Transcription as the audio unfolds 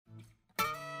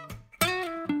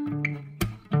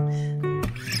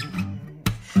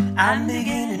I'm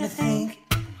beginning to think.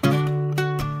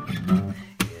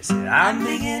 Yes, I'm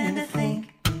beginning to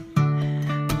think.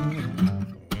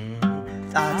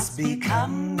 Thoughts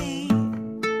become me.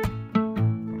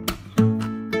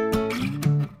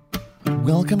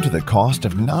 Welcome to The Cost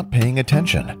of Not Paying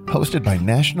Attention, hosted by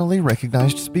nationally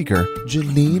recognized speaker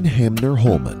Janine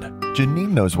Hamner-Holman.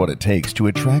 Janine knows what it takes to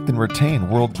attract and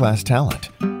retain world-class talent.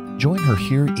 Join her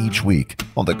here each week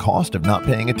on The Cost of Not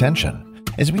Paying Attention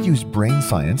as we use brain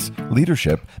science,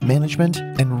 leadership, management,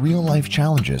 and real-life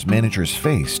challenges managers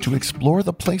face to explore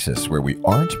the places where we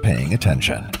aren't paying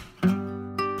attention.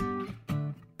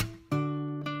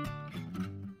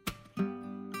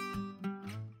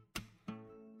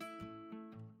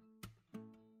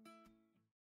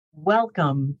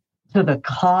 Welcome to The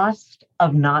Cost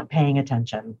of Not Paying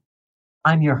Attention.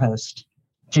 I'm your host,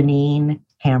 Janine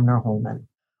Hamner-Holman.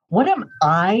 What am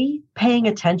I paying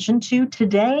attention to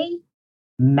today?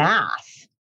 Math.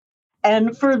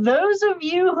 And for those of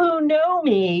you who know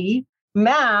me,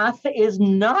 math is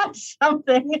not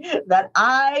something that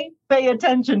I pay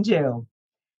attention to.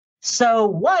 So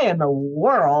why in the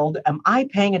world am I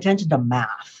paying attention to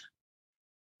math?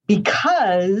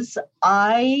 Because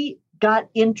I got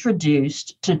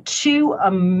introduced to two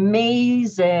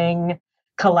amazing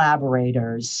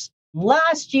collaborators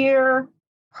last year,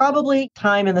 probably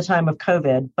in the time of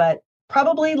COVID, but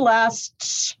probably last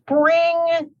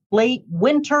spring, late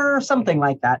winter, something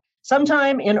like that.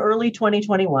 Sometime in early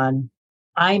 2021,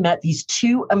 I met these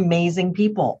two amazing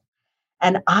people.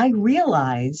 And I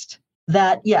realized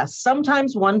that, yes,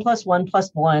 sometimes 1 + 1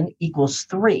 + 1 =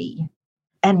 3.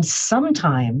 And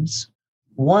sometimes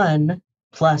 1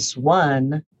 +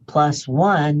 1 +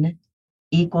 1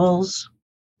 =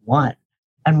 1.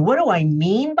 And what do I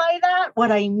mean by that?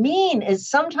 What I mean is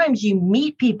sometimes you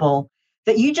meet people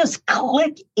that you just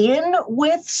click in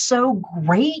with so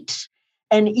great.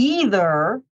 And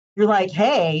either you're like,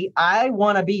 hey, I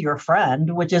want to be your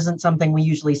friend, which isn't something we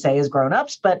usually say as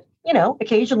grown-ups, but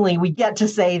occasionally we get to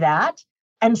say that.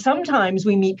 And sometimes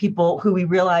we meet people who we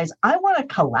realize, I want to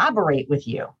collaborate with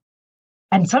you.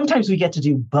 And sometimes we get to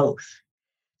do both.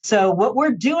 So what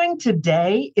we're doing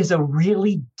today is a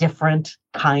really different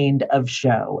kind of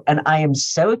show. And I am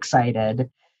so excited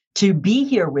to be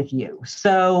here with you.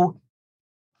 So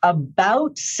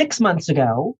about 6 months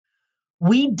ago,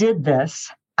 we did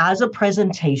this as a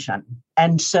presentation.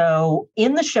 And so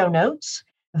in the show notes,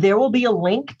 there will be a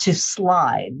link to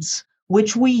slides,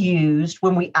 which we used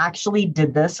when we actually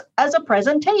did this as a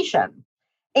presentation.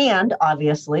 And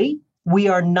obviously, we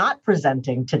are not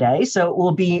presenting today, so it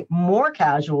will be more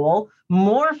casual,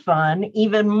 more fun,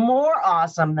 even more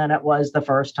awesome than it was the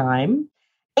first time.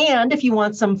 And if you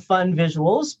want some fun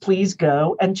visuals, please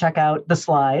go and check out the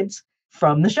slides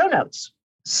from the show notes.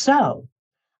 So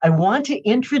I want to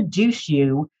introduce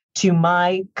you to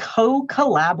my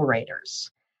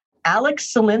co-collaborators, Alex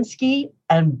Salinsky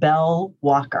and Belle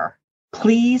Walker.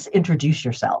 Please introduce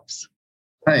yourselves.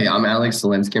 Hi, I'm Alex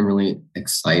Salinsky. I'm really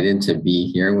excited to be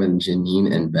here with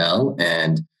Janine and Belle.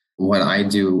 And what I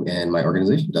do and my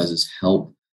organization does is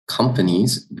help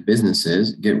companies,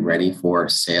 businesses get ready for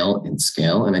sale and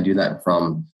scale. And I do that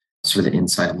from sort of the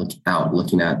inside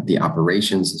looking at the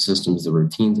operations, the systems, the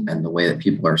routines, and the way that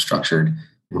people are structured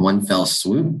in one fell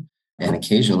swoop. And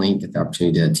occasionally get the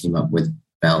opportunity to team up with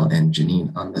Belle and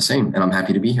Janine on the same. And I'm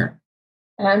happy to be here.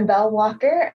 And I'm Belle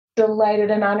Walker. Delighted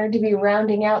and honored to be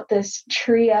rounding out this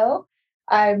trio.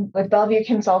 I'm with Bellevue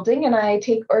Consulting, and I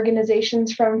take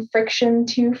organizations from friction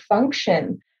to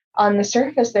function. On the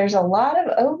surface, there's a lot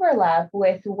of overlap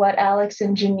with what Alex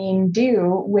and Janine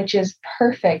do, which is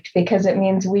perfect because it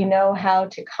means we know how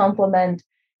to complement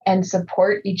and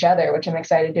support each other, which I'm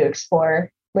excited to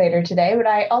explore later today. But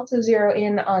I also zero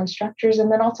in on structures and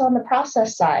then also on the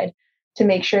process side to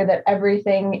make sure that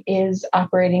everything is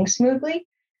operating smoothly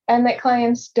and that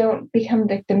clients don't become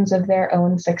victims of their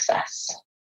own success.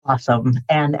 Awesome.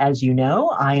 And as you know,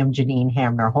 I am Janine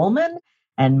Hamner-Holman,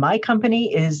 and my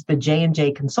company is the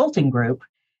J&J Consulting Group.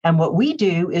 And what we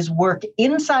do is work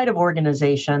inside of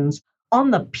organizations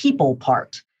on the people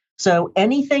part. So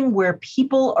anything where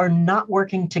people are not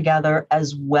working together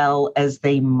as well as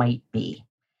they might be.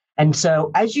 And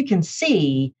so as you can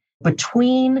see,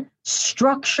 between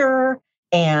structure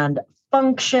and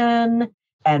function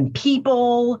and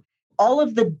people, all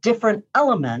of the different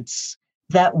elements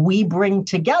that we bring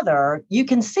together, you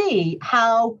can see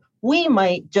how we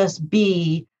might just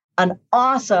be an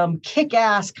awesome,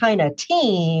 kick-ass kind of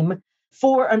team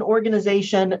for an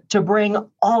organization to bring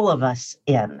all of us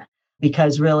in.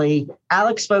 Because really,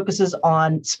 Alex focuses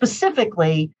on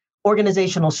specifically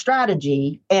organizational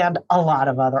strategy and a lot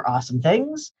of other awesome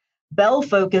things. Belle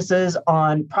focuses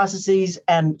on processes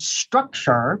and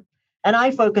structure, and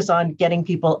I focus on getting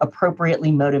people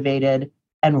appropriately motivated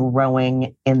and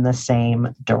rowing in the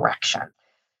same direction.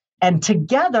 And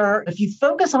together, if you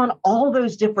focus on all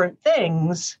those different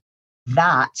things,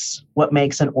 that's what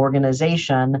makes an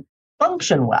organization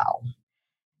function well.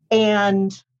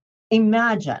 And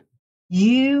imagine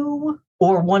you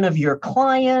or one of your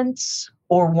clients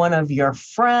or one of your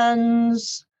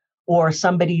friends or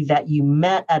somebody that you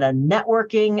met at a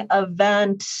networking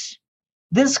event.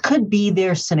 This could be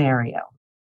their scenario.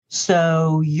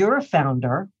 So you're a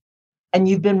founder and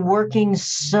you've been working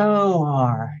so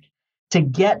hard to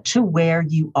get to where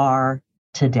you are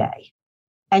today.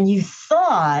 And you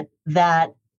thought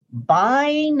that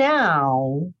by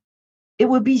now, it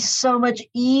would be so much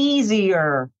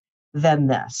easier than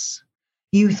this.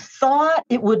 You thought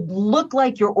it would look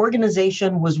like your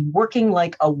organization was working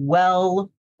like a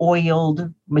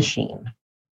well-oiled machine,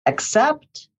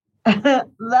 except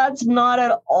that's not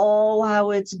at all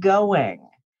how it's going.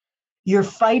 You're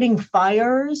fighting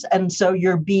fires, and so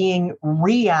you're being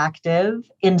reactive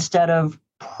instead of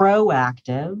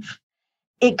proactive.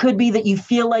 It could be that you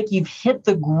feel like you've hit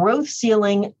the growth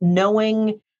ceiling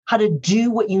knowing how to do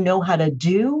what you know how to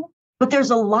do, but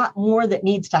there's a lot more that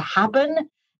needs to happen,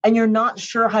 and you're not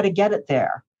sure how to get it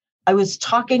there. I was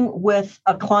talking with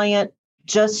a client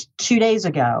just 2 days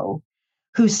ago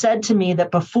who said to me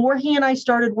that before he and I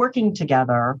started working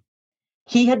together,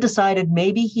 he had decided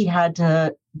maybe he had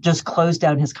to just close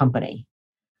down his company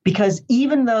because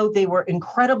even though they were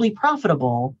incredibly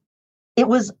profitable, it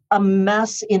was a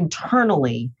mess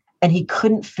internally and he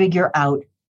couldn't figure out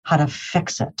how to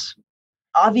fix it.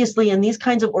 Obviously, in these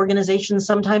kinds of organizations,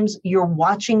 sometimes you're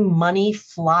watching money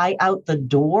fly out the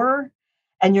door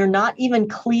and you're not even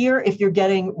clear if you're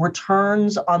getting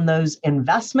returns on those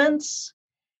investments.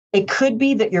 It could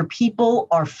be that your people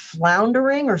are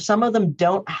floundering or some of them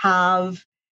don't have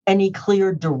any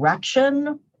clear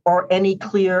direction or any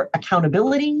clear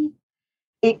accountability.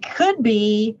 It could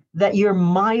be that you're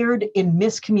mired in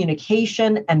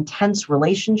miscommunication and tense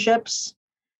relationships,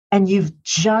 and you've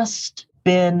just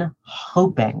been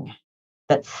hoping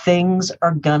that things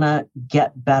are gonna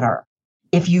get better.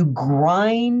 If you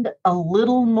grind a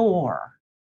little more,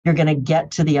 you're gonna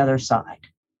get to the other side.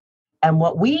 And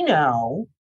what we know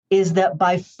is that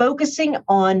by focusing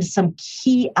on some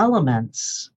key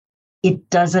elements, it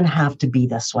doesn't have to be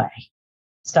this way.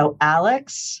 So,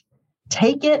 Alex,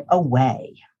 take it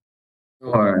away.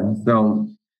 Sure. So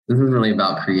this is really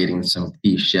about creating some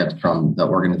key shift from the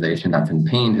organization that's in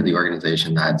pain to the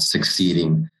organization that's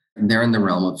succeeding. They're in the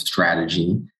realm of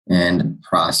strategy and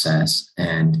process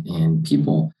and in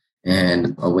people.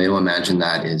 And a way to imagine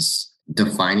that is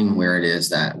defining where it is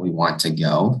that we want to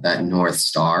go, that North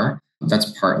Star.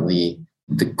 That's partly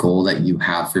the goal that you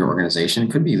have for your organization.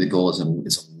 It could be the goal as a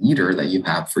leader that you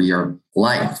have for your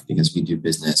life, because we do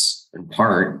business in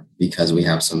part because we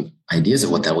have some ideas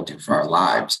of what that will do for our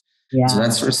lives. Yeah. So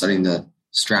that's sort of studying the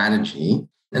strategy.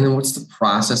 And then what's the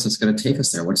process that's going to take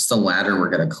us there? What's the ladder we're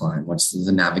going to climb? What's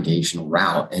the navigational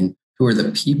route? And who are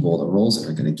the people, the roles that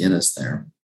are going to get us there?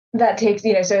 That takes,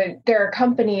 so there are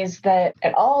companies that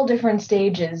at all different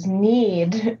stages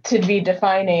need to be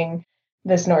defining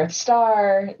this North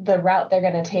Star, the route they're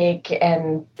going to take,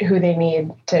 and who they need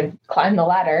to climb the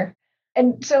ladder.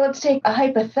 And so let's take a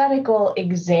hypothetical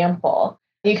example.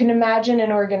 You can imagine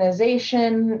an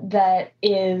organization that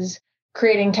is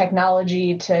creating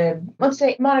technology to, let's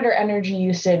say, monitor energy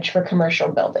usage for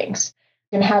commercial buildings.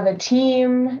 You can have a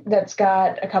team that's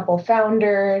got a couple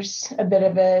founders, a bit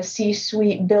of a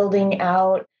C-suite building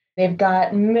out. They've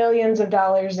got millions of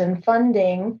dollars in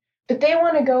funding, but they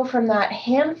want to go from that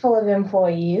handful of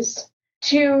employees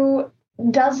to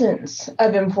dozens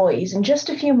of employees in just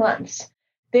a few months.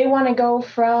 They want to go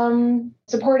from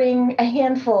supporting a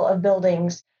handful of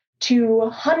buildings to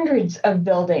hundreds of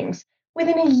buildings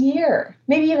within a year,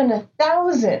 maybe even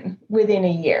 1,000 within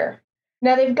a year.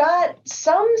 Now, they've got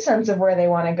some sense of where they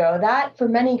want to go. That, for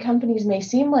many companies, may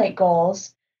seem like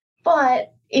goals,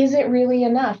 but is it really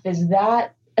enough? Is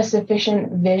that a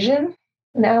sufficient vision?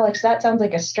 And Alex, that sounds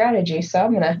like a strategy, so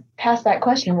I'm going to pass that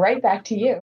question right back to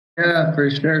you. Yeah, for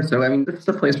sure. So, this is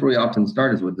the place where we often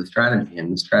start is with the strategy.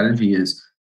 And the strategy is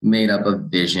made up of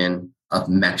vision, of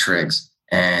metrics,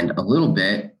 and a little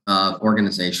bit of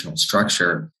organizational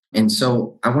structure. And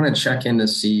so I want to check in to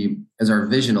see, is our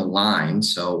vision aligned?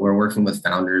 So we're working with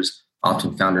founders,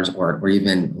 often founders or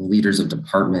even leaders of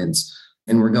departments.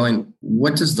 And we're going,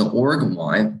 what does the org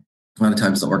want? A lot of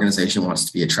times the organization wants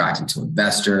to be attracted to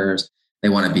investors. They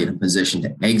want to be in a position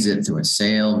to exit through a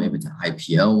sale, maybe to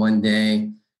IPO one day.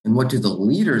 And what do the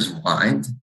leaders want?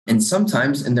 And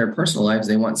sometimes in their personal lives,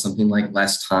 they want something like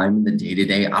less time in the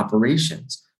day-to-day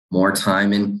operations, more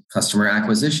time in customer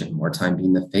acquisition, more time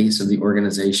being the face of the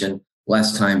organization,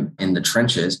 less time in the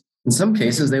trenches. In some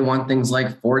cases, they want things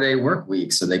like 4-day work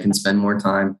weeks so they can spend more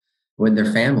time with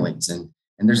their families. And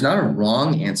there's not a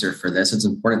wrong answer for this. It's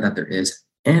important that there is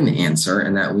an answer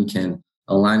and that we can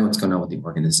align what's going on with the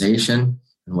organization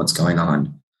and what's going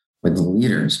on with the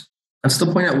leaders. That's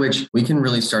the point at which we can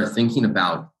really start thinking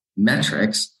about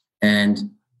metrics.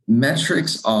 And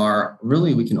metrics are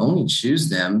really, we can only choose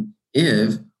them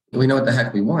if we know what the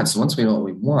heck we want. So once we know what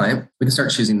we want, we can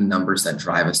start choosing the numbers that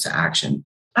drive us to action.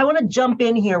 I want to jump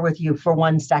in here with you for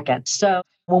 1 second. So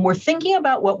when we're thinking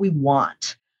about what we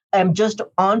want, I'm just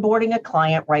onboarding a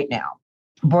client right now,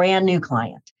 brand new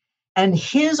client, and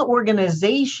his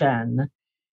organization,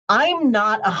 I'm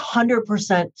not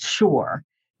 100% sure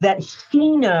that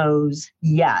he knows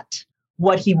yet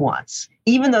what he wants,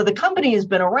 even though the company has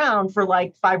been around for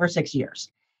like 5 or 6 years.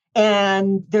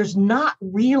 And there's not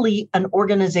really an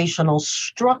organizational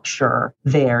structure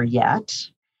there yet.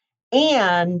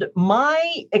 And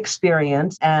my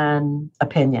experience and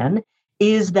opinion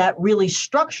is that really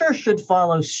structure should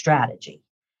follow strategy.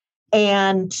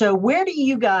 And so where do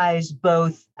you guys,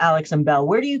 both Alex and Belle,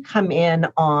 where do you come in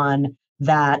on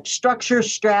that structure,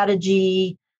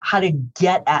 strategy, how to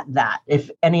get at that if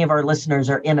any of our listeners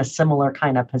are in a similar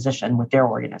kind of position with their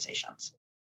organizations?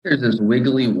 There's this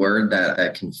wiggly word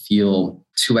that can feel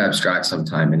too abstract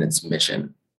sometimes, and it's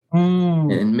mission.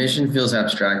 And mission feels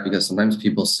abstract because sometimes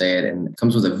people say it and it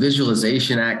comes with a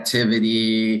visualization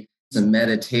activity, some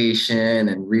meditation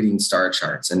and reading star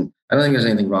charts. And I don't think there's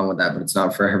anything wrong with that, but it's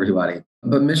not for everybody.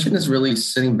 But mission is really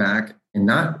sitting back and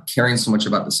not caring so much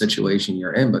about the situation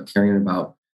you're in, but caring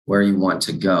about where you want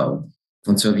to go.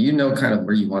 And so if you know kind of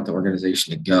where you want the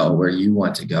organization to go, where you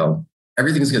want to go,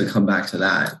 everything's going to come back to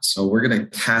that. So we're going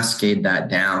to cascade that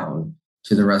down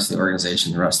to the rest of the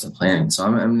organization, the rest of the planning. So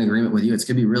I'm in agreement with you. It's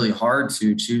going to be really hard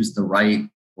to choose the right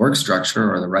work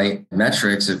structure or the right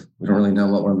metrics if we don't really know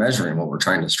what we're measuring, what we're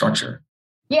trying to structure.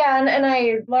 Yeah, and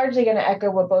I'm largely going to echo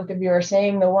what both of you are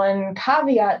saying. The one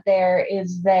caveat there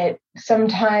is that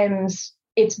sometimes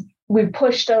we've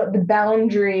pushed the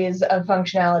boundaries of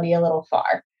functionality a little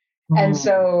far. And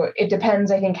so it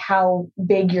depends, I think, how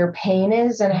big your pain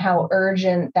is and how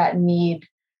urgent that need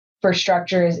for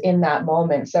structure is in that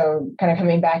moment. So kind of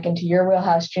coming back into your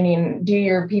wheelhouse, Janine, do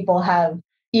your people have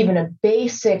even a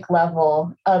basic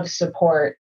level of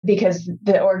support? Because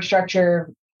the org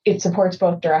structure, it supports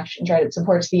both directions, right? It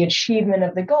supports the achievement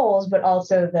of the goals, but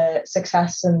also the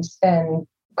success and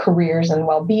careers and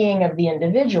well-being of the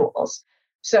individuals.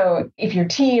 So if your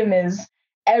team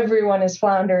everyone is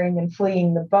floundering and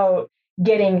fleeing the boat,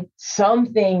 getting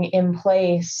something in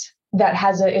place that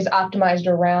is optimized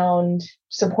around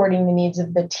supporting the needs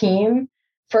of the team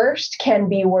first can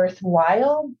be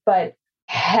worthwhile, but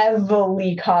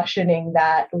heavily cautioning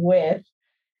that with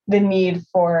the need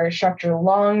for structure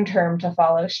long-term to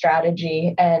follow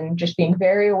strategy and just being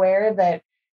very aware that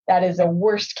that is a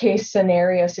worst case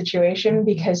scenario situation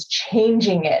because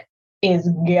changing it is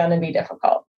going to be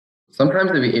difficult.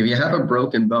 Sometimes if you have a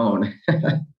broken bone,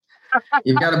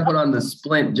 you've got to put on the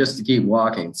splint just to keep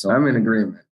walking. So I'm in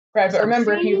agreement. Right. But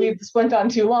remember, if you leave the splint on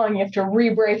too long, you have to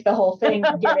re-brace the whole thing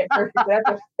to get it perfect. That's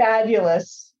a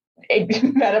fabulous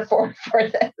metaphor for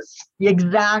this.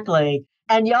 Exactly.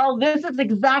 And y'all, this is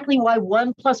exactly why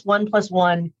 1 + 1 +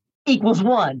 1 =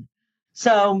 1.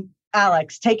 So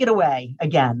Alex, take it away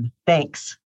again.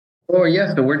 Thanks. Oh,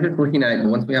 yeah. So we're just looking at,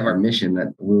 once we have our mission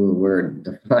that we're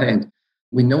defined,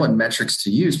 we know what metrics to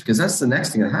use, because that's the next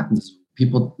thing that happens is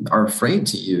people are afraid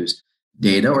to use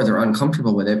data or they're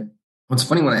uncomfortable with it. What's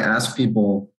funny, when I ask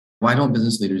people, why don't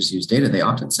business leaders use data? They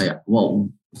often say, well,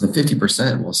 the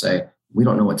 50% will say, we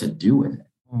don't know what to do with it.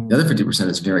 The other 50%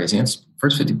 is various answers.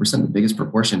 First 50%, the biggest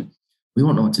proportion, we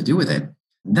won't know what to do with it.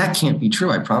 That can't be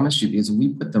true, I promise you, because if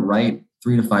we put the right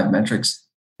 3 to 5 metrics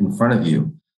in front of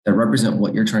you that represent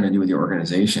what you're trying to do with your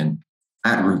organization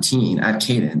at routine, at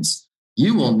cadence,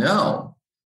 you will know.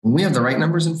 When we have the right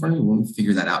numbers in front of you, when we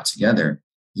figure that out together,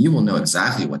 you will know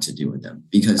exactly what to do with them,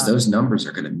 because those numbers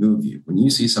are going to move you. When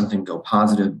you see something go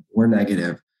positive or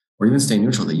negative, or even stay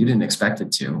neutral that you didn't expect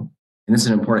it to, and it's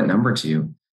an important number to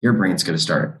you, your brain's going to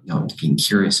start being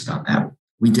curious about that.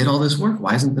 We did all this work.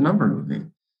 Why isn't the number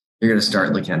moving? You're going to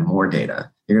start looking at more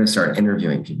data. You're going to start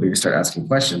interviewing people. You're going to start asking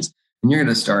questions, and you're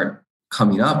going to start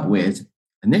coming up with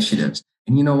initiatives.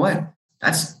 And you know what?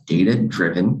 That's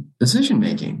data-driven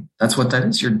decision-making. That's what that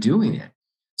is. You're doing it.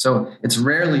 So it's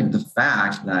rarely the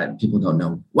fact that people don't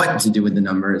know what to do with the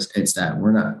numbers. It's that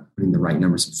we're not putting the right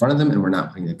numbers in front of them and we're not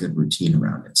putting a good routine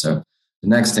around it. So The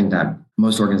next thing that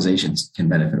most organizations can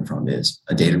benefit from is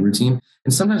a data routine.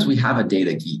 And sometimes we have a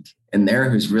data geek in there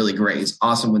who's really great. He's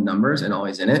awesome with numbers and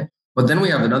always in it. But then we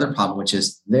have another problem, which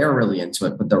is they're really into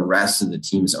it, but the rest of the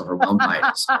team is overwhelmed by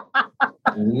it.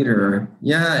 The leader,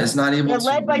 is not able They're to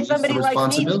led by release somebody the like me who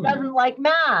responsibility. doesn't like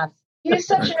math. You use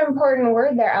such an important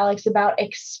word there, Alex, about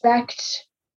expect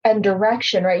and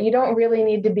direction, right? You don't really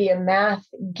need to be a math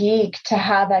geek to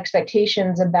have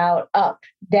expectations about up,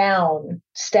 down,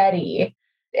 steady.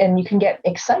 And you can get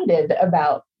excited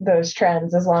about those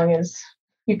trends as long as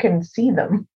you can see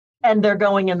them. And they're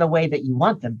going in the way that you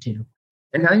want them to.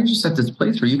 And now you're just at this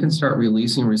place where you can start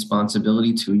releasing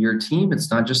responsibility to your team.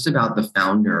 It's not just about the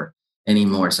founder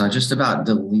anymore. It's not just about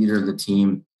the leader of the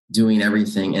team doing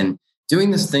everything and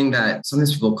doing this thing that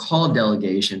sometimes people call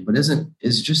delegation, but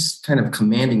is just kind of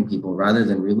commanding people rather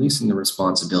than releasing the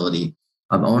responsibility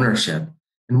of ownership.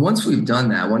 And once we've done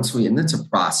that, and it's a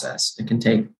process, it can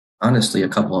take honestly a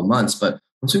couple of months, but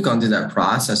once we've gone through that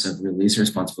process of releasing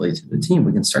responsibility to the team,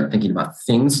 we can start thinking about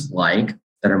things like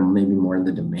that are maybe more in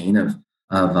the domain of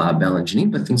Belle and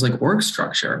Janine, but things like org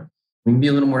structure. We can be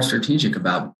a little more strategic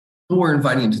about who we're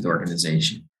inviting into the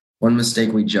organization. One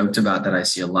mistake we joked about that I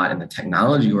see a lot in the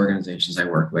technology organizations I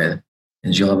work with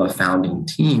is you'll have a founding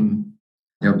team.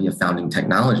 There'll be a founding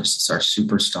technologist. It's our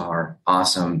superstar,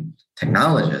 awesome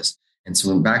technologist. And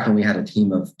so back when we had a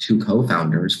team of two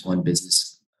co-founders, one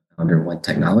business founder, one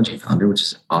technology founder, which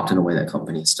is often a way that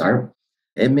companies start,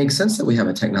 it makes sense that we have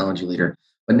a technology leader.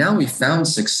 But now we've found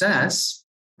success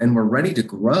and we're ready to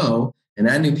grow and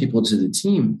add new people to the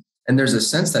team. And there's a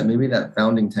sense that maybe that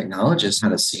founding technologist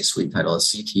had a C-suite title, a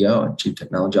CTO, a Chief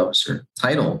Technology Officer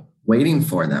title waiting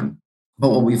for them.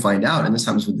 But what we find out, and this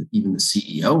happens with even the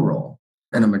CEO role,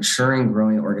 in a maturing,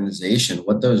 growing organization,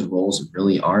 what those roles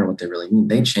really are and what they really mean,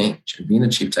 they change. And being a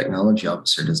Chief Technology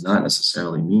Officer does not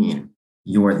necessarily mean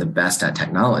you're the best at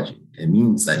technology. It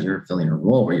means that you're filling a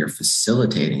role where you're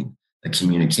facilitating the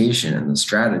communication and the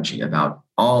strategy about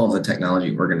all of the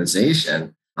technology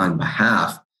organization on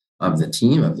behalf of the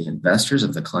team, of the investors,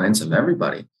 of the clients, of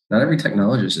everybody. Not every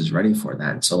technologist is ready for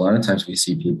that. So a lot of times we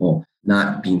see people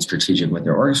not being strategic with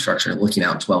their org structure, looking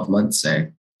out 12 months,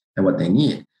 say, at what they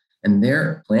need. And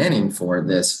they're planning for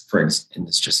this, and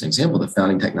it's just an example, the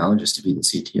founding technologist to be the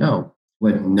CTO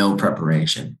with no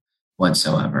preparation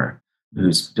whatsoever,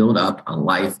 who's built up a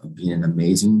life of being an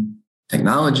amazing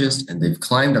technologist, and they've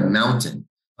climbed a mountain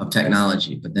of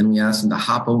technology. But then we ask them to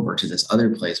hop over to this other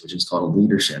place, which is called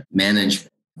leadership,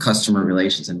 management, customer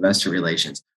relations, investor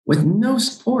relations, with no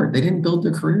support. They didn't build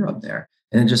their career up there,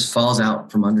 and it just falls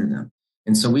out from under them.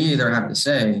 And so we either have to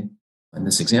say, in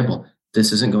this example,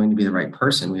 this isn't going to be the right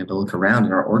person. We have to look around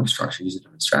in our org structure, use a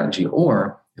different strategy.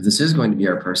 Or if this is going to be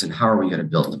our person, how are we going to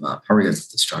build them up? How are we going to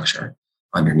put the structure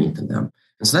underneath of them?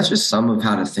 And so that's just some of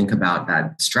how to think about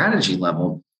that strategy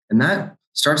level. And that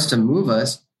starts to move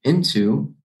us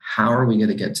into how are we going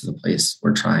to get to the place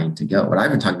we're trying to go? What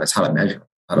I've been talking about is how to measure,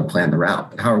 how to plan the route,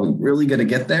 but how are we really going to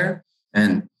get there?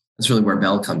 And that's really where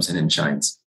Belle comes in and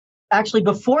shines. Actually,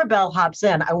 before Belle hops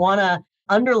in, I want to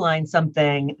underline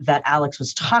something that Alex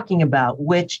was talking about,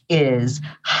 which is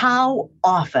how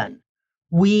often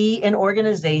we in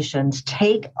organizations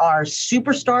take our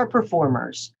superstar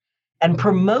performers and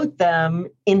promote them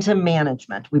into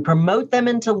management. We promote them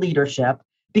into leadership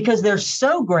because they're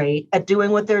so great at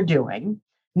doing what they're doing.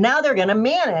 Now they're going to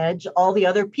manage all the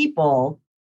other people,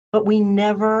 but we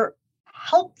never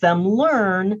help them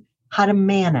learn how to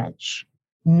manage.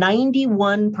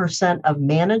 91% of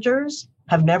managers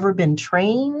have never been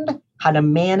trained how to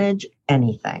manage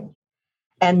anything.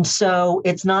 And so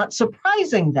it's not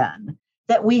surprising then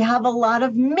that we have a lot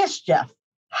of mischief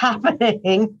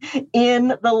happening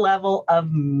in the level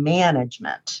of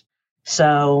management.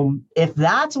 So if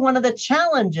that's one of the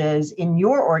challenges in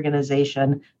your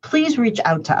organization, please reach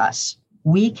out to us.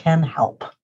 We can help.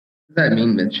 What does that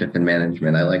mean, mischief in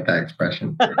management? I like that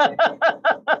expression.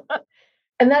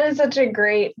 And that is such a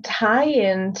great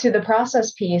tie-in to the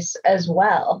process piece as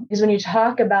well. Because when you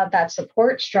talk about that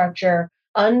support structure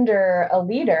under a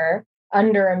leader,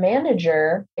 under a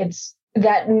manager, it's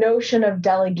that notion of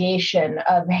delegation,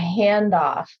 of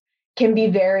handoff can be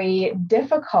very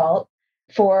difficult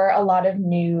for a lot of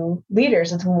new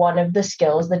leaders. It's one of the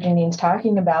skills that Janine's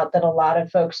talking about that a lot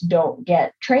of folks don't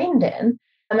get trained in.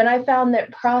 And I found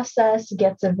that process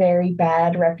gets a very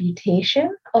bad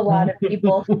reputation. A lot of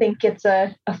people think it's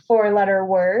a four-letter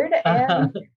word,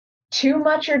 and too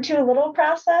much or too little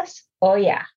process. Oh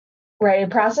yeah, right.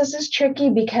 Process is tricky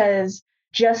because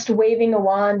just waving a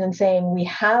wand and saying we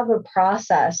have a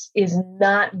process is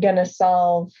not going to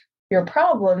solve your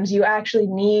problems. You actually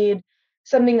need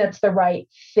something that's the right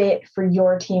fit for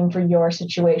your team, for your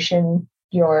situation,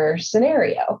 your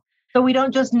scenario. So we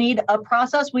don't just need a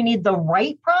process, we need the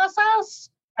right process?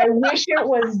 I wish it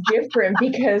was different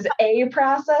because a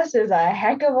process is a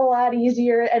heck of a lot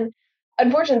easier. And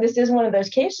unfortunately, this is one of those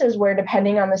cases where,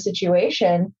 depending on the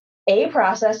situation, a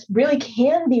process really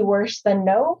can be worse than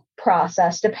no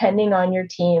process, depending on your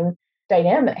team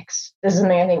dynamics. This is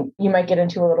something I think you might get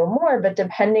into a little more, but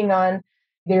depending on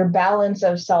their balance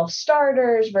of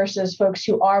self-starters versus folks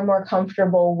who are more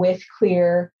comfortable with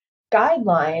clear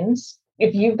guidelines,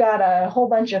 if you've got a whole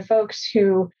bunch of folks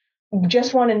who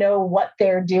just want to know what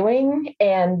they're doing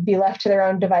and be left to their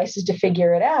own devices to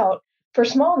figure it out, for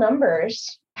small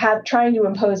numbers, trying to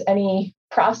impose any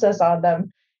process on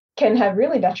them can have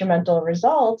really detrimental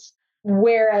results.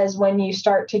 Whereas when you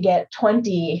start to get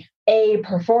 20 A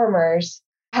performers,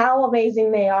 how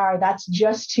amazing they are, that's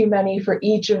just too many for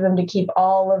each of them to keep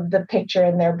all of the picture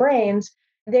in their brains.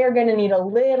 They're going to need a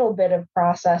little bit of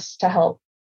process to help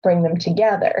bring them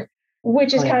together,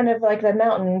 which is kind of like the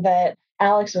mountain that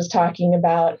Alex was talking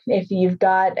about. If you've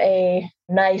got a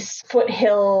nice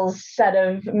foothills set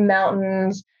of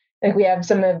mountains, like we have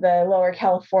some of the lower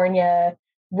California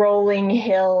rolling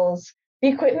hills, the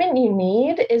equipment you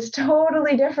need is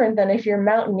totally different than if you're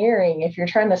mountaineering. If you're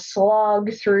trying to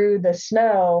slog through the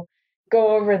snow,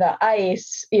 go over the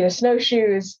ice,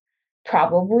 snowshoes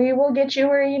probably will get you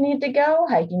where you need to go.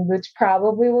 Hiking boots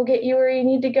probably will get you where you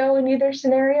need to go in either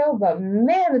scenario. But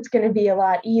man, it's going to be a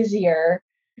lot easier,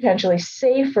 potentially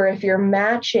safer, if you're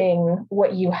matching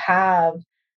what you have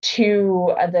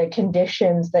to the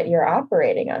conditions that you're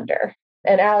operating under.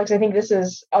 And Alex, I think this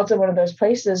is also one of those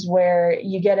places where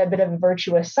you get a bit of a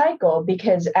virtuous cycle,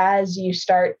 because as you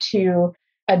start to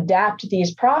adapt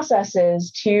these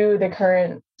processes to the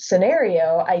current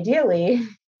scenario, ideally,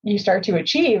 you start to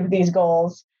achieve these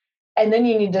goals. And then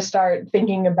you need to start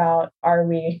thinking about, are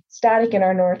we static in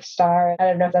our North Star? I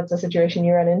don't know if that's a situation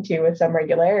you run into with some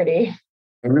regularity.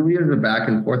 It really is a back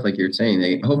and forth, like you're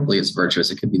saying. Hopefully it's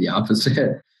virtuous. It could be the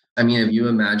opposite. I mean, if you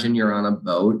imagine you're on a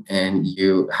boat and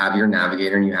you have your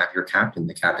navigator and you have your captain,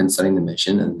 the captain's setting the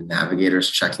mission and the navigator's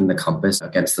checking the compass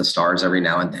against the stars every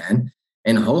now and then.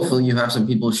 And hopefully you have some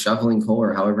people shoveling coal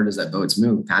or however it is that boats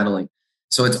move, paddling.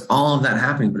 So it's all of that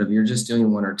happening. But if you're just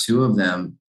doing one or two of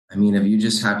them, I mean, if you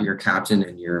just have your captain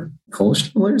and your coal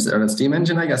shovelers or a steam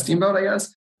engine, steamboat,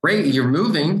 great, you're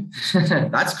moving.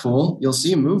 That's cool. You'll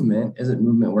see movement. Is it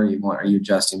movement where you want? Are you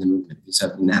adjusting the movement? If you just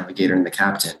have the navigator and the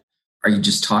captain, are you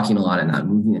just talking a lot and not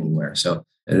moving anywhere? So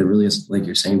it really is, like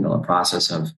you're saying, Belle, a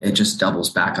process of it just doubles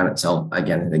back on itself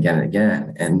again and again and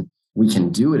again. And we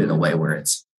can do it in a way where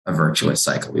it's a virtuous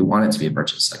cycle. We want it to be a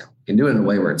virtuous cycle. We can do it in a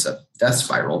way where it's a death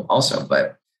spiral also,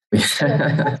 but let's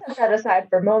set that aside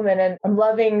for a moment. And I'm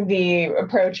loving the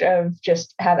approach of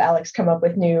just have Alex come up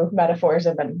with new metaphors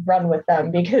and then run with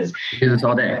them, because we do this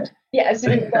all day. Yes,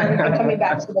 coming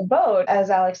back to the boat,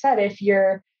 as Alex said, if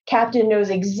your captain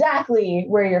knows exactly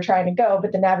where you're trying to go,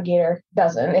 but the navigator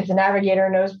doesn't, if the navigator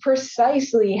knows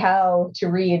precisely how to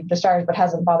read the stars but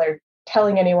hasn't bothered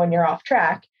telling anyone you're off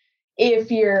track,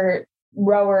 if your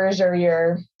rowers or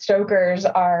your stokers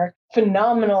are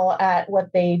phenomenal at what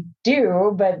they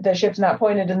do, but the ship's not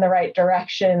pointed in the right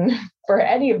direction for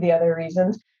any of the other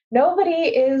reasons, nobody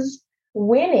is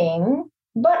winning.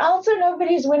 But also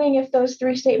nobody's winning if those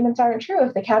three statements aren't true.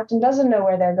 If the captain doesn't know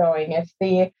where they're going, if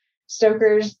the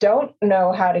stokers don't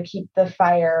know how to keep the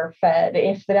fire fed,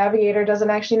 if the navigator doesn't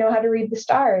actually know how to read the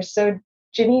stars. So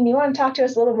Janine, you want to talk to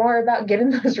us a little more about getting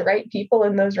those right people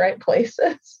in those right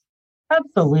places?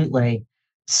 Absolutely.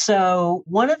 So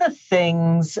one of the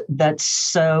things that's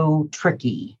so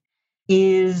tricky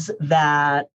is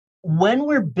that when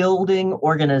we're building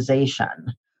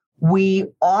organization, we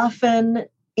often,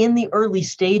 in the early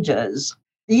stages,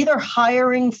 either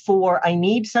hiring for, I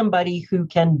need somebody who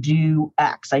can do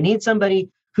X. I need somebody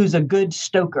who's a good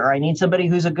stoker. I need somebody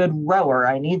who's a good rower.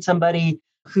 I need somebody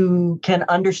who can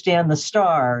understand the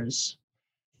stars.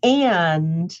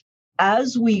 And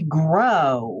as we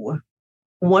grow,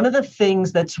 one of the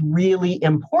things that's really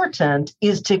important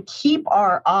is to keep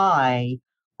our eye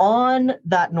on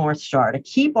that North Star, to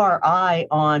keep our eye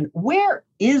on where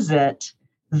is it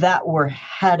that we're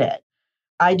headed.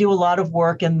 I do a lot of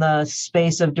work in the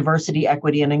space of diversity,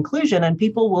 equity, and inclusion, and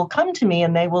people will come to me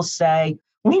and they will say,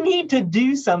 we need to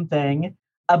do something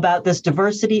about this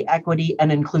diversity, equity,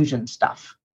 and inclusion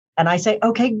stuff. And I say,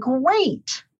 okay,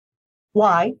 great.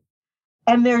 Why?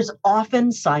 And there's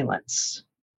often silence.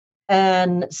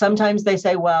 And sometimes they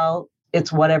say, well,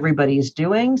 it's what everybody's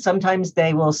doing. Sometimes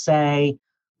they will say,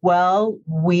 Well,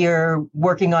 we're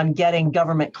working on getting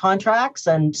government contracts.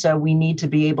 And so we need to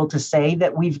be able to say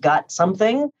that we've got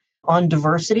something on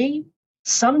diversity.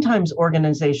 Sometimes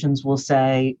organizations will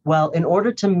say, well, in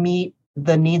order to meet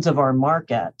the needs of our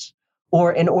market,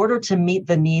 or in order to meet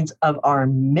the needs of our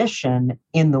mission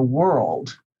in the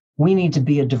world, we need to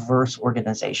be a diverse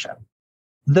organization.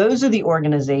 Those are the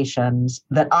organizations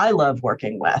that I love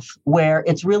working with, where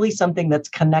it's really something that's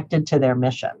connected to their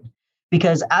mission.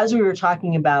 Because as we were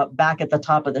talking about back at the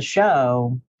top of the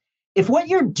show, if what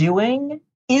you're doing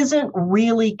isn't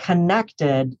really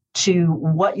connected to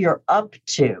what you're up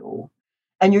to,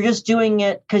 and you're just doing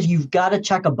it because you've got to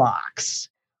check a box,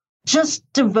 just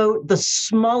devote the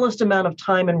smallest amount of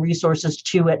time and resources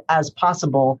to it as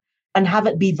possible and have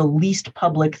it be the least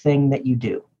public thing that you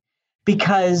do.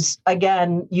 Because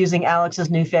again, using Alex's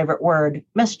new favorite word,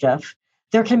 mischief,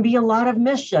 there can be a lot of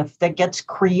mischief that gets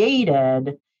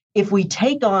created if we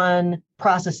take on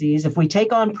processes, if we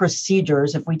take on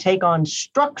procedures, if we take on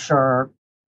structure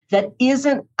that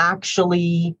isn't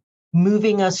actually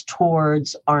moving us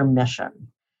towards our mission.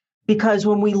 Because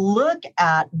when we look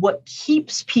at what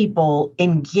keeps people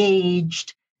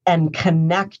engaged and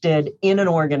connected in an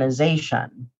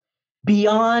organization,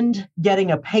 beyond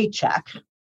getting a paycheck,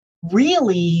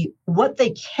 really what they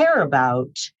care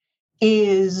about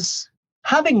is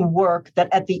having work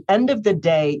that at the end of the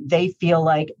day, they feel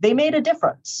like they made a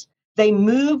difference. They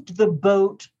moved the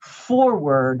boat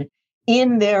forward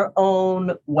in their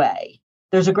own way.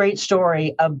 There's a great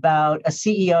story about a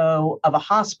CEO of a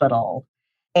hospital,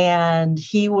 and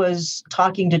he was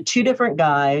talking to two different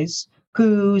guys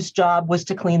whose job was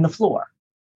to clean the floor.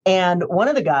 And one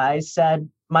of the guys said,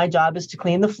 my job is to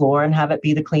clean the floor and have it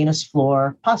be the cleanest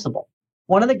floor possible.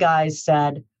 One of the guys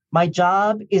said, my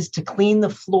job is to clean the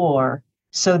floor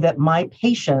so that my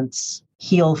patients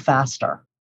heal faster.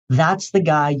 That's the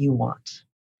guy you want.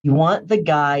 You want the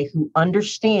guy who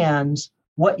understands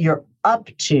what you're up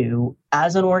to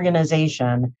as an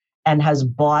organization and has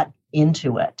bought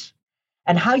into it.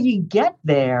 And how you get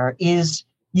there is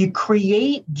you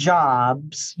create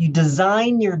jobs, you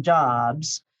design your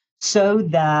jobs so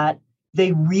that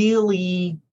they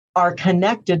really are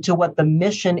connected to what the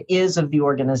mission is of the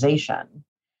organization.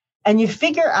 And you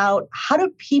figure out, how do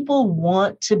people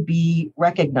want to be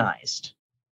recognized?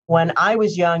 When I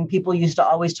was young, people used to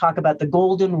always talk about the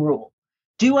golden rule.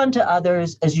 Do unto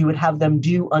others as you would have them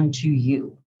do unto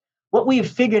you. What we have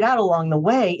figured out along the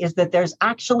way is that there's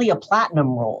actually a platinum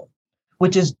rule,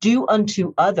 which is do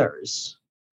unto others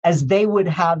as they would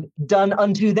have done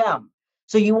unto them.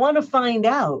 So you want to find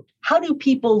out, how do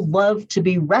people love to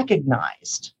be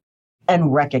recognized,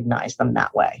 and recognize them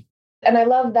that way? And I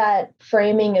love that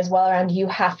framing as well around you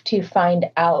have to find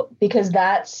out, because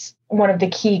that's one of the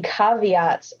key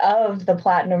caveats of the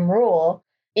platinum rule.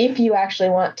 If you actually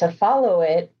want to follow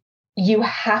it, you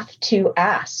have to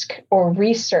ask or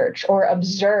research or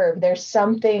observe. There's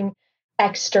something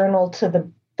external to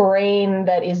the brain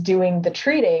that is doing the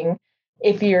treating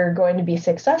if you're going to be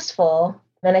successful.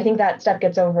 And I think that stuff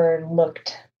gets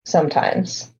overlooked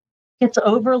sometimes. It's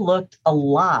overlooked a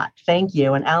lot. Thank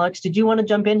you. And Alex, did you want to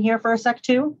jump in here for a sec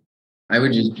too? I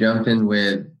would just jump in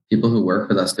with people who work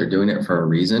with us. They're doing it for a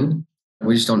reason.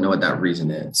 We just don't know what that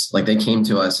reason is. Like, they came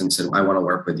to us and said, I want to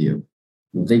work with you.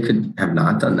 They could have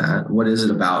not done that. What is it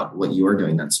about what you're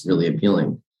doing that's really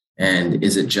appealing? And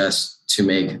is it just to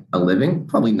make a living?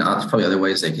 Probably not. There's probably other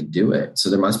ways they could do it.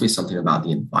 So there must be something about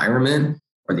the environment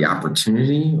or the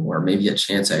opportunity, or maybe a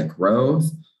chance at growth,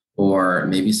 or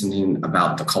maybe something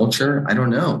about the culture. I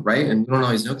don't know, right? And you don't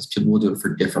always know, because people will do it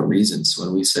for different reasons. So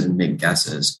when we sit and make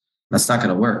guesses, that's not going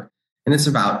to work. And it's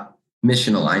about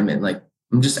mission alignment. Like,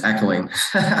 I'm just echoing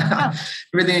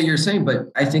everything that you're saying,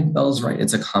 but I think Belle's right.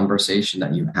 It's a conversation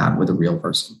that you have with a real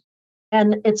person.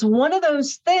 And it's one of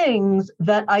those things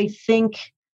that I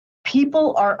think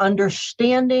people are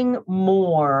understanding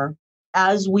more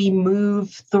as we move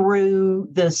through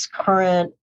this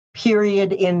current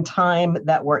period in time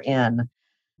that we're in.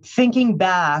 Thinking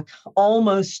back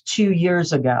almost 2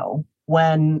 years ago,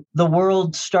 when the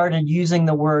world started using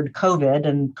the word COVID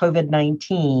and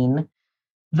COVID-19,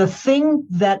 the thing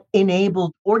that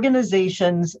enabled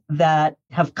organizations that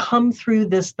have come through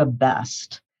this the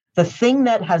best, the thing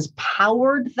that has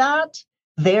powered that,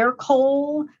 their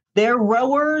coal, their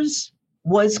rowers,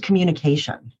 was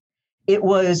communication. It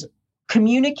was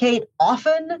communicate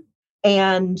often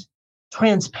and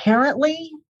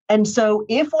transparently. And so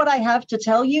if what I have to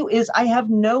tell you is I have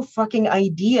no fucking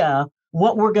idea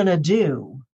what we're going to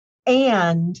do,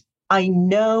 and I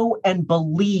know and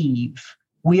believe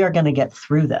we are going to get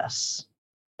through this,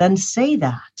 then say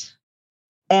that.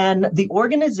 And the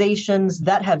organizations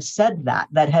that have said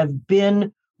that have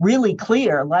been really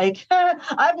clear, like,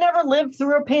 I've never lived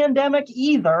through a pandemic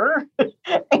either.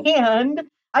 And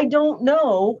I don't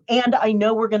know. And I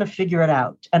know we're going to figure it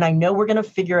out. And I know we're going to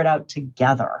figure it out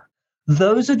together.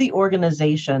 Those are the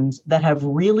organizations that have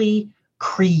really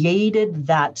created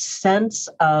that sense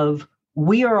of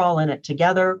we are all in it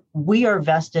together. We are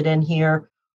vested in here.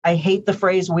 I hate the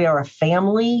phrase we are a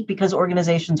family because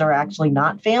organizations are actually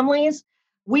not families.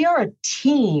 We are a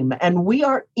team and we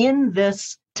are in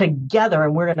this together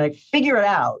and we're going to figure it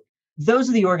out. Those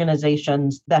are the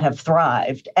organizations that have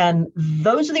thrived. And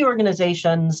those are the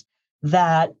organizations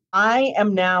that I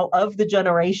am now of the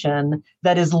generation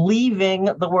that is leaving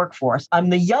the workforce.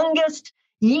 I'm the youngest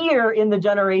year in the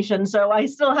generation, so I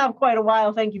still have quite a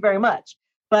while. Thank you very much.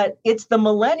 But it's the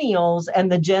millennials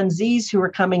and the Gen Zs who are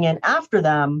coming in after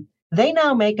them. They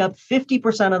now make up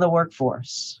 50% of the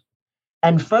workforce.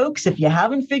 And folks, if you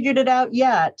haven't figured it out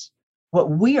yet,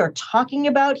 what we are talking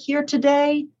about here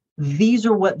today, these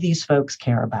are what these folks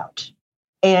care about.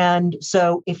 And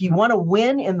so if you want to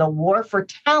win in the war for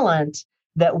talent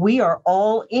that we are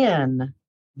all in,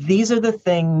 these are the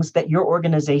things that your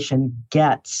organization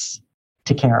gets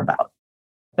to care about.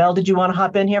 Belle, did you want to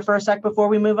hop in here for a sec before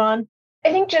we move on?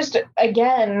 I think just,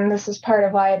 again, this is part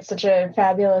of why it's such a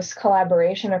fabulous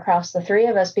collaboration across the three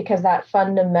of us, because that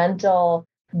fundamental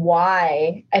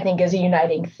why, I think, is a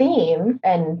uniting theme.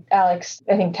 And Alex,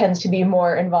 I think, tends to be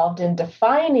more involved in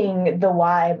defining the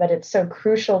why, but it's so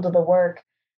crucial to the work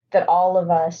that all of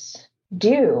us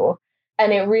do.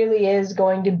 And it really is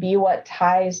going to be what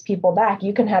ties people back.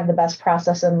 You can have the best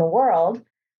process in the world.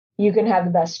 You can have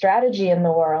the best strategy in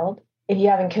the world. If you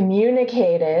haven't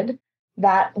communicated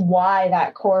that why,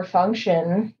 that core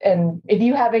function, and if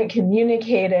you haven't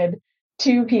communicated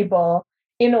to people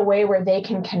in a way where they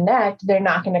can connect, they're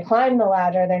not going to climb the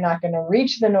ladder. They're not going to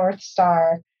reach the North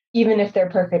Star, even if they're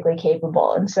perfectly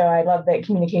capable. And so I love that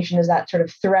communication is that sort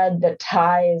of thread that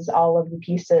ties all of the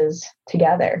pieces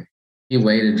together. A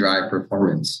way to drive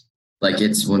performance. Like,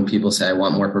 it's when people say, I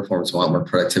want more performance, I want more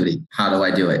productivity. How do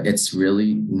I do it? It's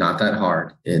really not that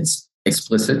hard. It's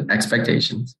explicit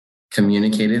expectations,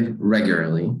 communicated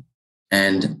regularly,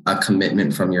 and a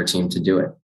commitment from your team to do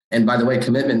it. And by the way,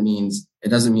 commitment means, it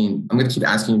doesn't mean I'm going to keep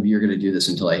asking if you're going to do this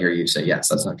until I hear you say yes.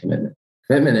 That's not commitment.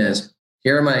 Commitment is,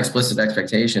 here are my explicit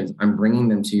expectations. I'm bringing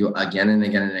them to you again and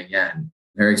again and again,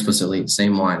 very explicitly,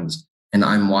 same ones. And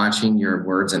I'm watching your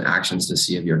words and actions to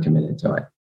see if you're committed to it.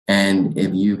 And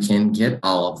if you can get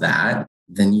all of that,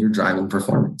 then you're driving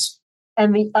performance.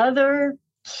 And the other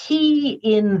key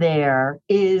in there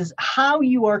is how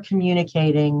you are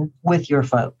communicating with your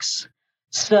folks.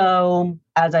 So,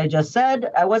 as I just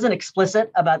said, I wasn't explicit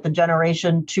about the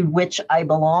generation to which I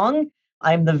belong.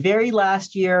 I'm the very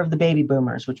last year of the baby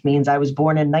boomers, which means I was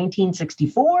born in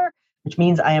 1964, which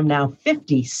means I am now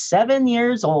 57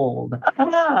 years old.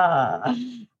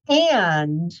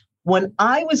 And when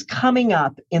I was coming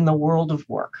up in the world of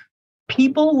work,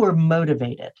 people were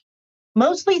motivated,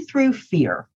 mostly through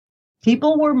fear.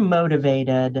 People were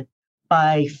motivated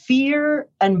by fear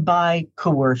and by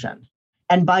coercion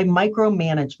and by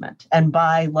micromanagement and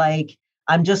by, like,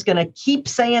 I'm just going to keep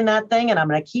saying that thing and I'm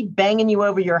going to keep banging you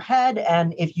over your head.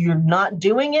 And if you're not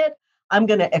doing it, I'm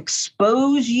going to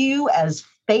expose you as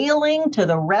failing to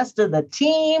the rest of the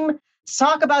team.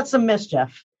 Talk about some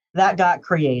mischief that got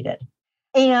created.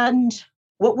 And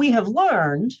what we have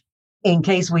learned, in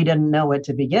case we didn't know it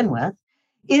to begin with,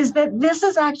 is that this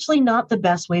is actually not the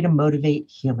best way to motivate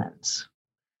humans.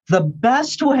 The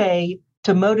best way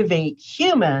to motivate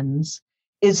humans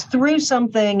is through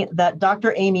something that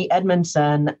Dr. Amy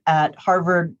Edmondson at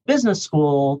Harvard Business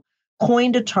School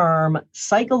coined a term,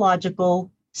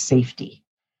 psychological safety.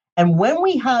 And when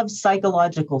we have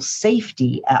psychological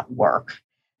safety at work,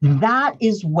 that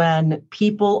is when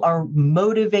people are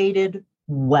motivated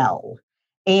well,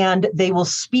 and they will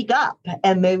speak up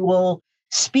and they will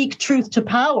speak truth to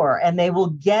power, and they will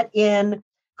get in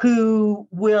who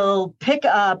will pick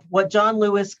up what John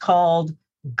Lewis called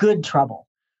good trouble,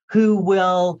 who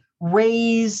will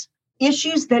raise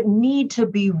issues that need to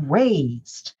be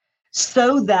raised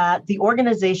so that the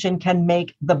organization can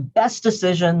make the best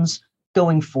decisions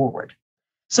going forward.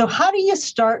 So how do you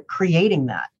start creating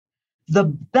that? The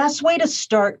best way to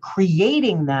start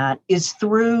creating that is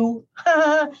through,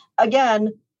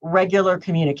 again, regular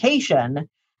communication.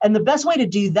 And the best way to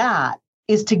do that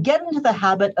is to get into the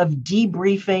habit of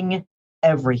debriefing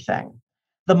everything.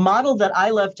 The model that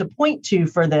I love to point to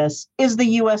for this is the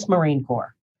U.S. Marine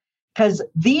Corps, because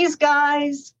these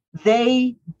guys,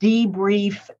 they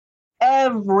debrief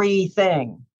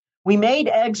everything. We made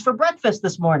eggs for breakfast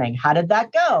this morning. How did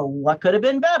that go? What could have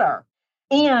been better?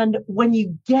 And when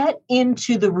you get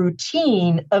into the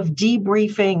routine of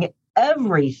debriefing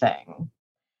everything,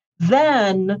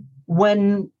 then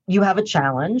when you have a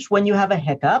challenge, when you have a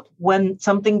hiccup, when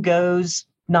something goes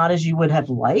not as you would have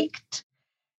liked,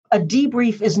 a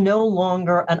debrief is no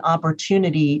longer an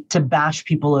opportunity to bash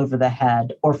people over the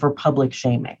head or for public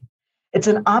shaming. It's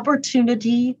an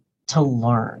opportunity to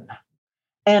learn.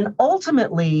 And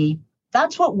ultimately,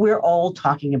 that's what we're all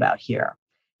talking about here,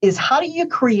 is how do you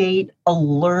create a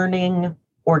learning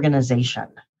organization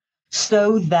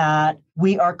so that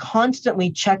we are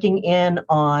constantly checking in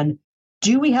on,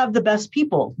 do we have the best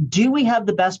people? Do we have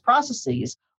the best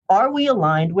processes? Are we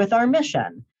aligned with our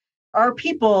mission? Are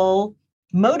people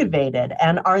motivated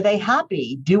and are they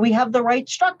happy? Do we have the right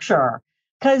structure?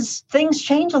 Because things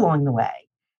change along the way.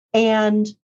 And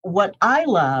what I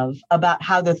love about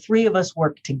how the three of us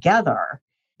work together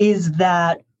is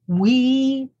that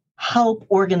we help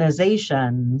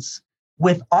organizations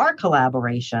with our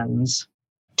collaborations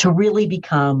to really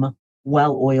become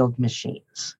well-oiled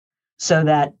machines so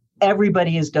that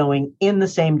everybody is going in the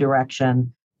same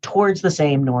direction towards the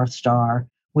same North Star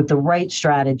with the right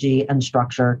strategy and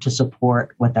structure to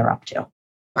support what they're up to.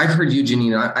 I've heard you,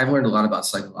 Janine. I've learned a lot about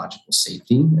psychological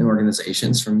safety in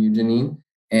organizations from you, Janine.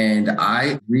 And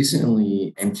I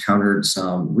recently encountered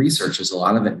some research, there's a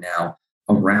lot of it now,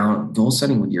 around goal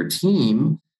setting with your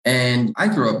team. And I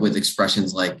grew up with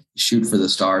expressions like shoot for the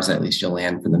stars, at least you'll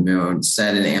land for the moon,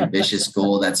 set an ambitious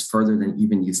goal that's further than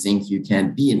even you think you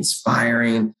can, be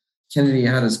inspiring. Kennedy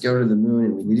had us go to the moon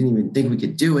and we didn't even think we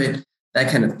could do it, that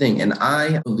kind of thing. And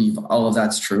I believe all of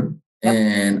that's true.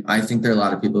 And I think there are a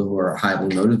lot of people who are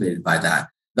highly motivated by that.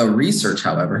 The research,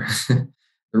 however,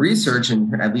 the research,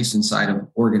 and at least inside of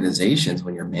organizations,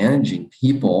 when you're managing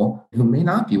people who may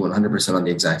not be 100% on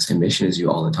the exact same mission as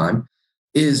you all the time,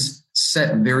 is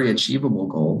set very achievable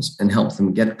goals and help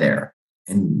them get there.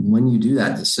 And when you do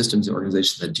that, the systems and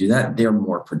organizations that do that, they're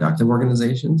more productive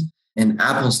organizations. And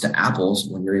apples to apples,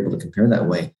 when you're able to compare that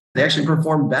way, they actually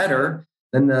perform better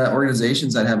than the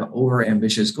organizations that have over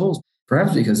ambitious goals,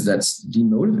 perhaps because that's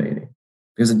demotivating,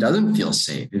 because it doesn't feel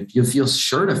safe. If you feel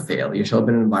sure to fail, you show up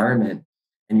in an environment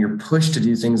and you're pushed to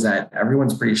do things that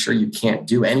everyone's pretty sure you can't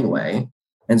do anyway.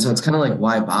 And so it's kind of like,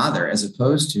 why bother? As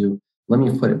opposed to, let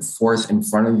me put it forth in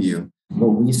front of you what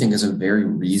we think is a very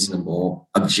reasonable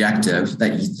objective,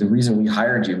 that the reason we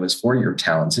hired you was for your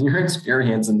talents and your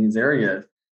experience in these areas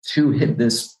to hit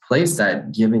this place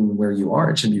that, given where you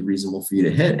are, it should be reasonable for you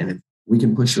to hit. And if we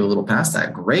can push you a little past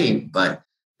that, great. But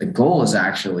the goal is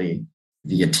actually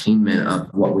the attainment of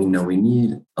what we know we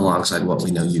need alongside what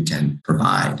we know you can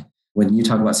provide. When you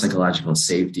talk about psychological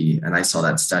safety, and I saw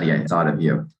that study, I thought of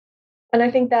you. And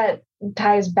I think that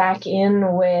ties back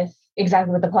in with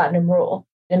exactly with the platinum rule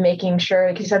and making sure,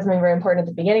 because you said something very important at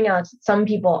the beginning, Alex, some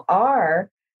people are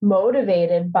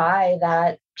motivated by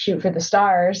that shoot for the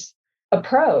stars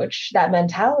approach, that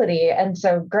mentality. And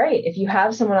so great, if you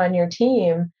have someone on your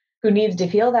team who needs to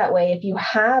feel that way, if you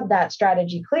have that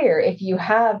strategy clear, if you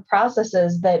have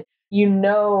processes that you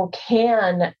know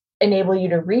can enable you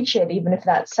to reach it, even if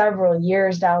that's several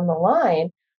years down the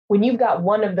line, when you've got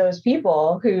one of those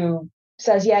people who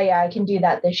says, yeah, I can do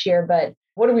that this year, but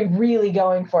what are we really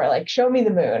going for? Like, show me the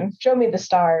moon, show me the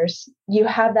stars. You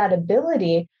have that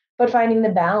ability, but finding the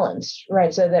balance,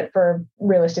 right? So that for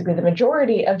realistically the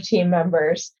majority of team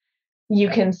members, you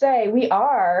can say, we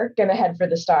are going to head for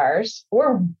the stars.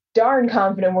 We're darn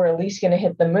confident we're at least going to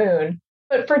hit the moon.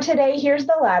 But for today, here's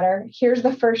the ladder. Here's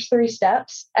the first 3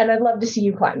 steps. And I'd love to see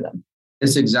you climb them.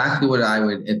 It's exactly what I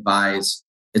would advise.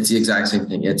 It's the exact same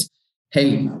thing. It's,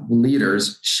 hey,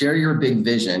 leaders, share your big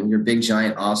vision, your big,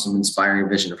 giant, awesome, inspiring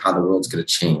vision of how the world's going to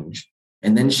change.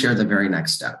 And then share the very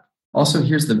next step. Also,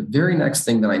 here's the very next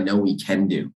thing that I know we can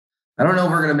do. I don't know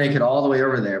if we're going to make it all the way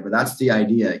over there, but that's the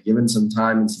idea, given some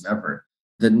time and some effort.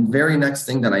 The very next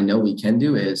thing that I know we can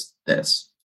do is this.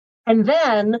 And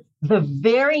then the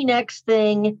very next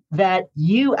thing that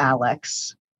you,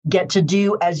 Alex, get to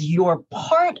do as your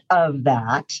part of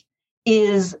that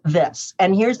is this.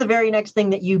 And here's the very next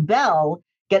thing that you, Belle,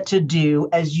 get to do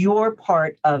as your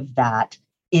part of that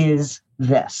is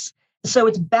this. So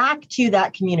it's back to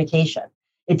that communication.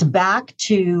 It's back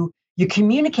to, you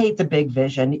communicate the big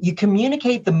vision, you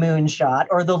communicate the moon shot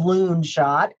or the loon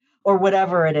shot or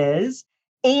whatever it is,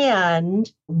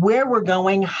 and where we're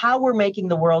going, how we're making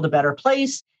the world a better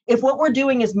place. If what we're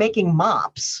doing is making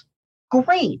mops,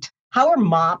 great. How are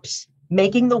mops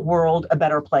making the world a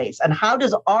better place? And how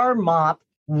does our mop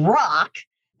rock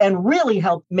and really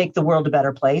help make the world a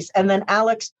better place? And then,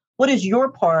 Alex, what is your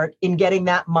part in getting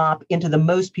that mop into the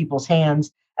most people's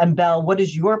hands And Belle, what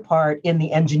is your part in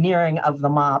the engineering of the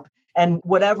mop? And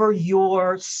whatever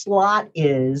your slot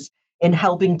is in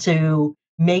helping to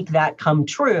make that come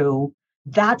true,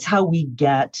 that's how we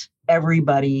get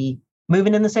everybody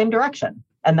moving in the same direction.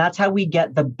 And that's how we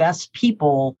get the best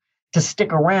people to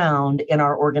stick around in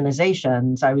our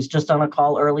organizations. I was just on a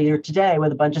call earlier today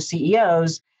with a bunch of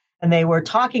CEOs, and they were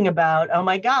talking about, oh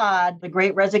my God, the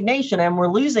great resignation, and we're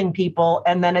losing people.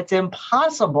 And then it's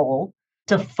impossible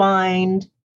to find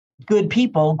good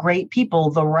people, great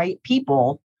people, the right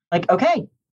people. Like, okay,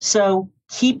 so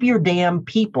keep your damn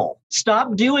people.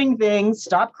 Stop doing things,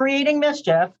 stop creating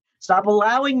mischief, stop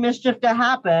allowing mischief to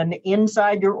happen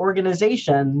inside your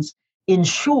organizations.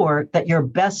 Ensure that your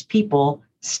best people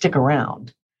stick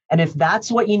around. And if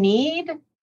that's what you need,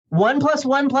 1 +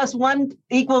 1 + 1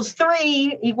 =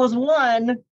 3 =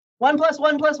 1. 1 +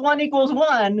 1 + 1 =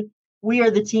 1. We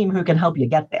are the team who can help you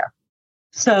get there.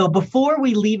 So before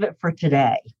we leave it for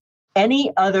today,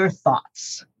 any other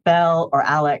thoughts, Belle or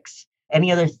Alex,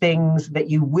 any other things that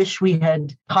you wish we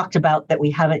had talked about that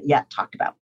we haven't yet talked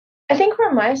about? I think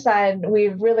from my side,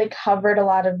 we've really covered a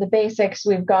lot of the basics.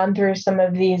 We've gone through some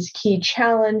of these key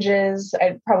challenges.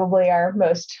 Probably our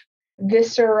most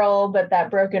visceral, but that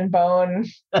broken bone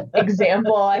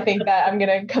example. I think that I'm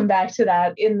going to come back to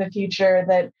that in the future,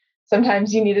 that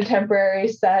sometimes you need a temporary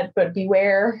set, but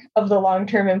beware of the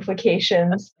long-term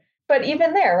implications. But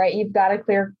even there, right, you've got a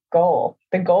clear goal.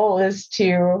 The goal is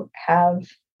to have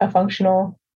a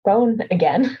functional bone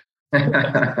again.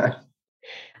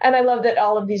 And I love that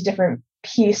all of these different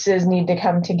pieces need to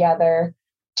come together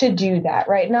to do that,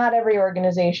 right? Not every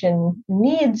organization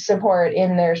needs support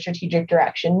in their strategic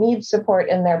direction, needs support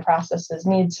in their processes,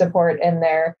 needs support in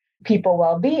their people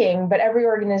well-being, but every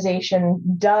organization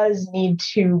does need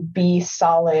to be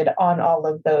solid on all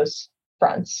of those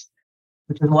fronts.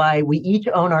 Which is why we each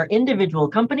own our individual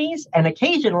companies and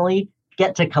occasionally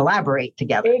get to collaborate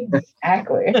together.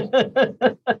 Exactly.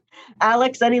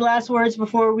 Alex, any last words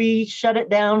before we shut it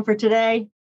down for today?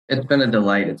 It's been a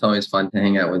delight. It's always fun to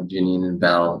hang out with Janine and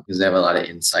Belle because they have a lot of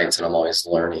insights and I'm always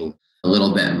learning a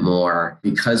little bit more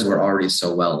because we're already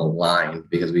so well aligned,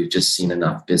 because we've just seen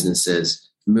enough businesses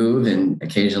move and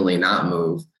occasionally not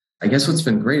move. I guess what's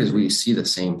been great is we see the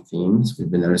same themes.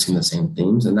 We've been noticing the same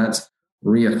themes, and that's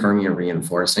reaffirming and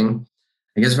reinforcing.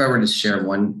 I guess if I were to share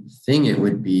one thing, it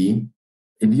would be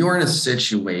if you're in a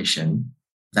situation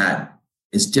that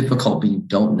is difficult, but you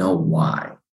don't know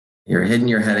why. You're hitting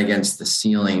your head against the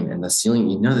ceiling, and the ceiling,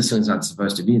 you know the ceiling's not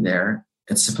supposed to be there.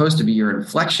 It's supposed to be your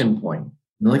inflection point.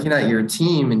 You're looking at your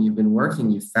team and you've been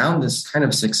working, you found this kind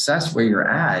of success where you're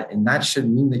at, and that should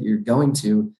mean that you're going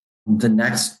to the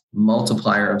next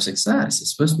multiplier of success.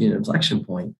 It's supposed to be an inflection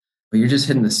point, but you're just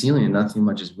hitting the ceiling and nothing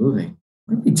much is moving.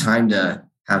 It might be time to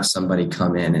have somebody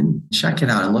come in and check it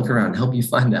out and look around and help you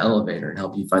find the elevator and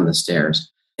help you find the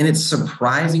stairs. And it's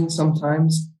surprising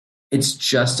sometimes. It's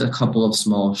just a couple of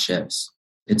small shifts.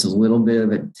 It's a little bit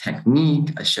of a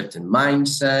technique, a shift in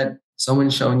mindset,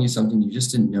 someone showing you something you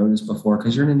just didn't notice before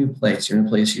because you're in a new place. You're in a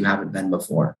place you haven't been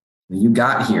before. You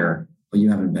got here, but you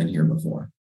haven't been here before.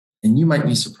 And you might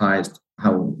be surprised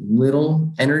how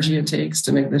little energy it takes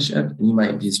to make the shift. And you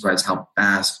might be surprised how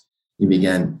fast you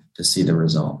begin to see the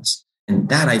results. And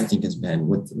that, I think, has been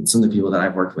with some of the people that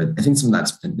I've worked with. I think some of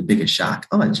that's been the biggest shock.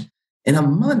 Oh, in a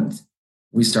month,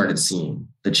 we started seeing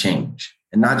the change.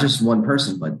 And not just one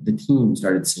person, but the team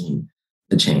started seeing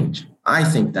the change. I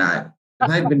think that if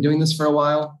I had been doing this for a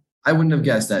while, I wouldn't have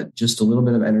guessed that just a little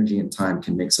bit of energy and time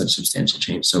can make such substantial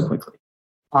change so quickly.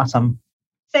 Awesome.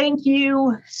 Thank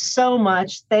you so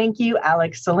much. Thank you,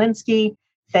 Alex Salinsky.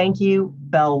 Thank you,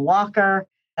 Belle Walker.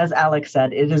 As Alex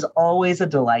said, it is always a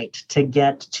delight to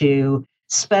get to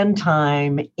spend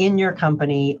time in your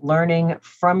company, learning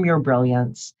from your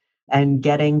brilliance and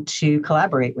getting to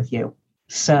collaborate with you.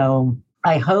 So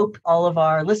I hope all of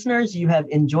our listeners, you have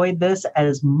enjoyed this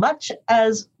as much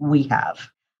as we have.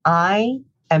 I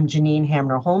am Janine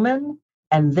Hamner-Holman,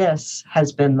 and this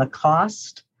has been The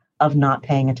Cost of Not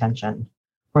Paying Attention.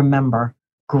 Remember,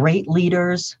 great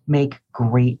leaders make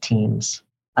great teams.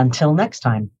 Until next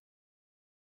time.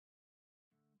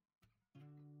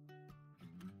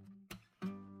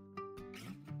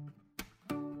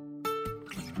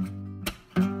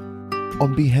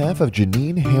 On behalf of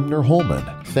Janine Hamner-Holman,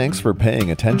 thanks for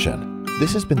paying attention.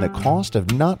 This has been The Cost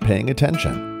of Not Paying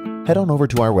Attention. Head on over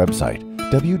to our website,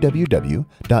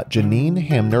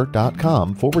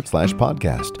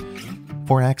 www.janinehamner.com/podcast,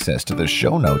 for access to the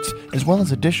show notes as well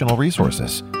as additional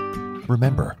resources.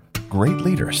 Remember, great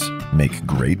leaders make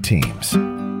great teams.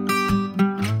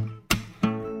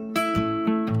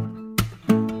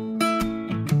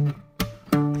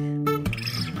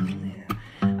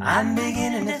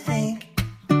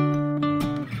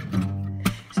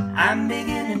 I'm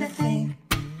beginning to think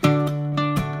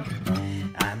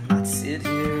I might sit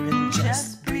here and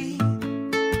just breathe.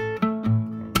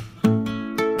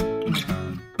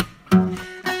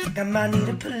 I think I might need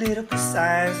a political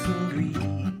science degree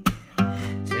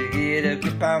to get a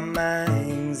grip on my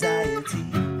anxiety.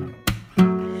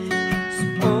 So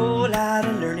a whole lot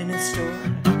of learning in store,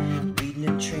 reading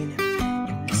and training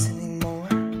and listening more.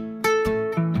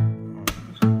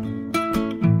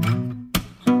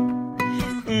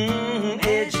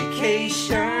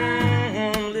 Education,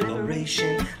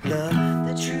 liberation, love,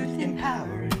 the truth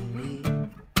empowering me.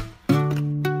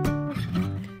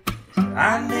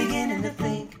 I'm beginning to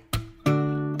think.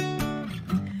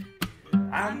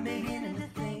 I'm beginning